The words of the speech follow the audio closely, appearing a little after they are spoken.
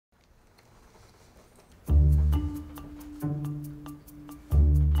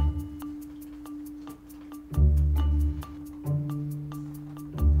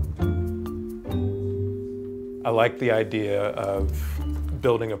I like the idea of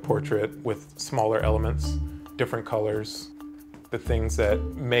building a portrait with smaller elements, different colors, the things that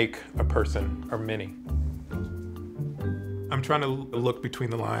make a person are many. I'm trying to look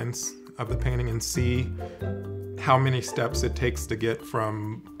between the lines of the painting and see how many steps it takes to get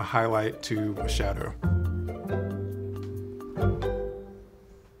from a highlight to a shadow.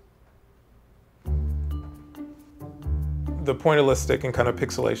 The pointillistic and kind of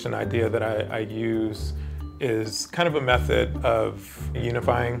pixelation idea that I use is kind of a method of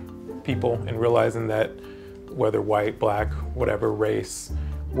unifying people and realizing that whether white, black, whatever race,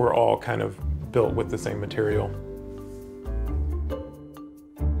 we're all kind of built with the same material.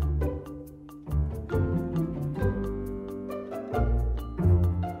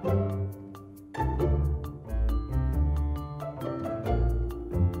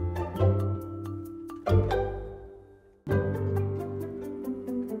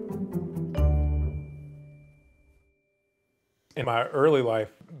 In my early life,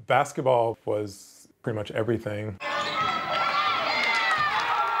 basketball was pretty much everything.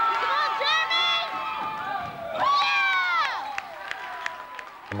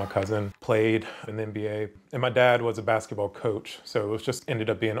 My cousin played in the NBA, and my dad was a basketball coach, so it was just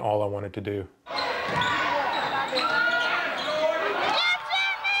ended up being all I wanted to do. I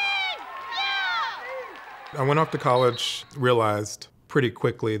went off to college, realized pretty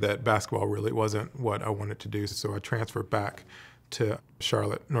quickly that basketball really wasn't what I wanted to do, so I transferred back to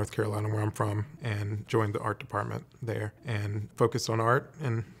Charlotte, North Carolina, where I'm from, and joined the art department there and focused on art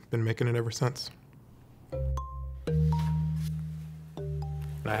and been making it ever since.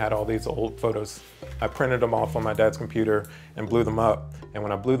 I had all these old photos. I printed them off on my dad's computer and blew them up, and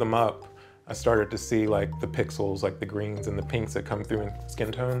when I blew them up, I started to see like the pixels, like the greens and the pinks that come through in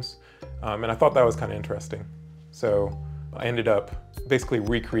skin tones, and I thought that was kind of interesting. So I ended up basically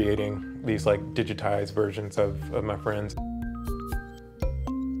recreating these like digitized versions of my friends.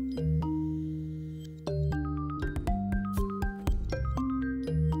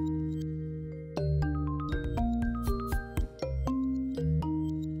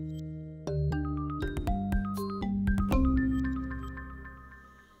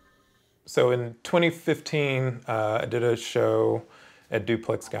 So in 2015, I did a show at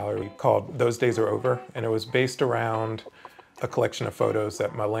Duplex Gallery called Those Days Are Over, and it was based around a collection of photos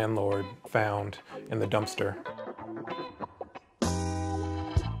that my landlord found in the dumpster.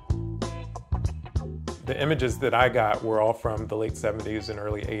 The images that I got were all from the late 70s and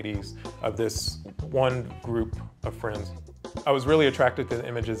early 80s of this one group of friends. I was really attracted to the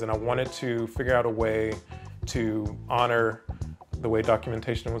images, and I wanted to figure out a way to honor the way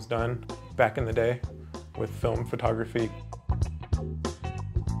documentation was done back in the day with film photography.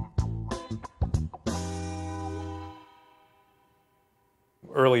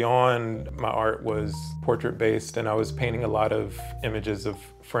 Early on, my art was portrait-based, and I was painting a lot of images of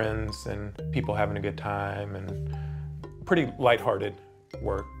friends and people having a good time and pretty lighthearted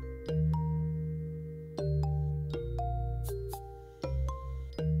work.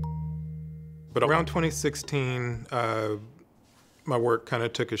 But around 2016, my work kind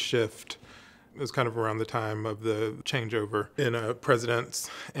of took a shift. It was kind of around the time of the changeover in presidents,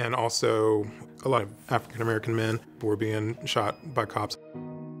 and also a lot of African-American men were being shot by cops.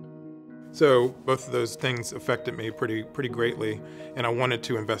 So both of those things affected me pretty greatly, and I wanted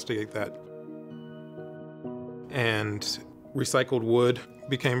to investigate that. And recycled wood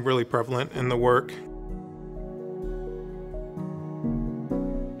became really prevalent in the work.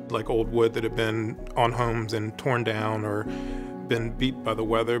 Like old wood that had been on homes and torn down or been beat by the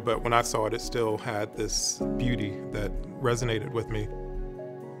weather, but when I saw it, it still had this beauty that resonated with me.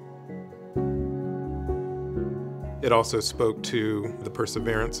 It also spoke to the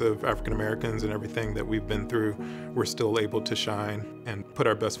perseverance of African Americans and everything that we've been through. We're still able to shine and put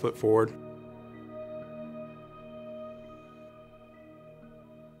our best foot forward.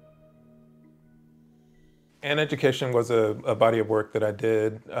 And Education was a body of work that I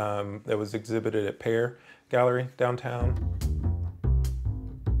did that was exhibited at Pear Gallery downtown.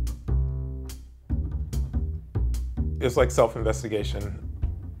 It was like self-investigation,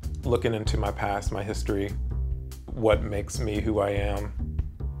 looking into my past, my history, what makes me who I am.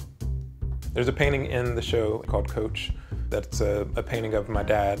 There's a painting in the show called Coach that's a painting of my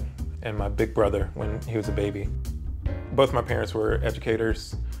dad and my big brother when he was a baby. Both my parents were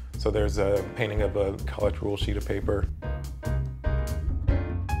educators, so there's a painting of a college rule sheet of paper.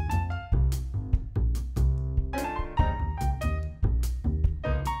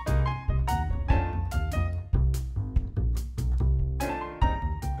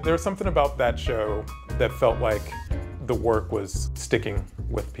 There was something about that show that felt like the work was sticking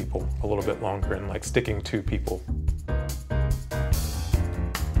with people a little bit longer and like sticking to people.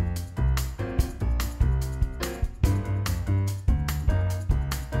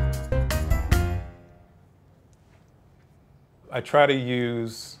 I try to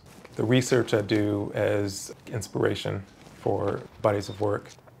use the research I do as inspiration for bodies of work.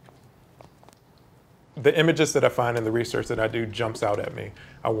 The images that I find in the research that I do jumps out at me.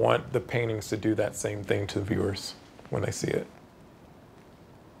 I want the paintings to do that same thing to the viewers when they see it.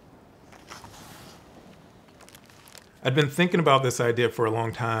 I'd been thinking about this idea for a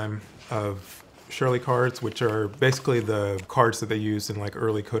long time of Shirley cards, which are basically the cards that they used in like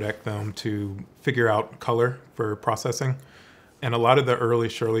early Kodak film to figure out color for processing. And a lot of the early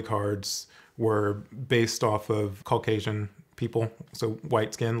Shirley cards were based off of Caucasian people, so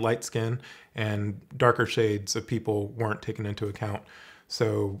white skin, light skin, and darker shades of people weren't taken into account.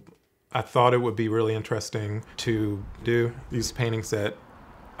 So I thought it would be really interesting to do these paintings that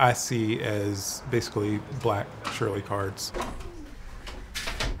I see as basically black Shirley cards.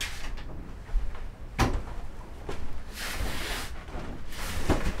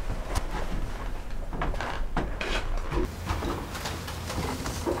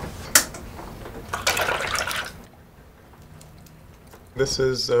 This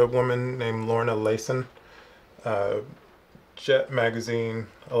is a woman named Lorna Layson. Jet magazine,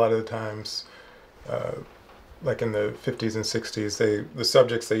 a lot of the times, like in the 50s and 60s, the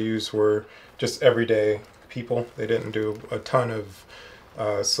subjects they used were just everyday people. They didn't do a ton of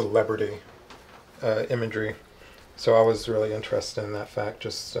celebrity imagery. So I was really interested in that fact,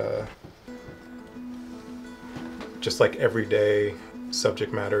 just like everyday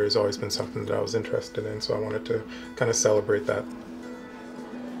subject matter has always been something that I was interested in, so I wanted to kind of celebrate that.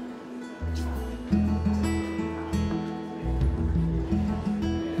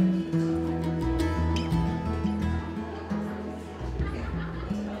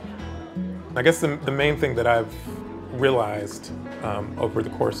 I guess the main thing that I've realized over the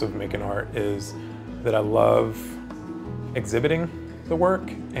course of making art is that I love exhibiting the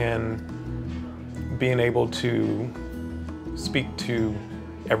work and being able to speak to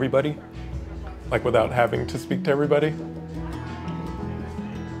everybody, like without having to speak to everybody.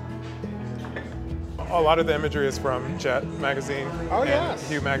 A lot of the imagery is from Jet magazine and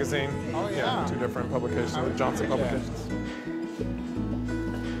Hue magazine. Oh, yeah. Two different publications, the Johnson publications.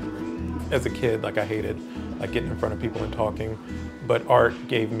 As a kid, like I hated like getting in front of people and talking, but art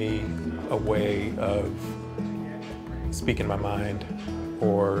gave me a way of speaking my mind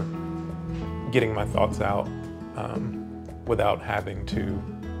or getting my thoughts out without having to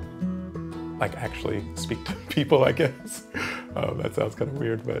like actually speak to people, I guess. That sounds kind of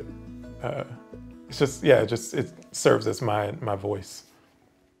weird, but it's just, yeah, it serves as my voice.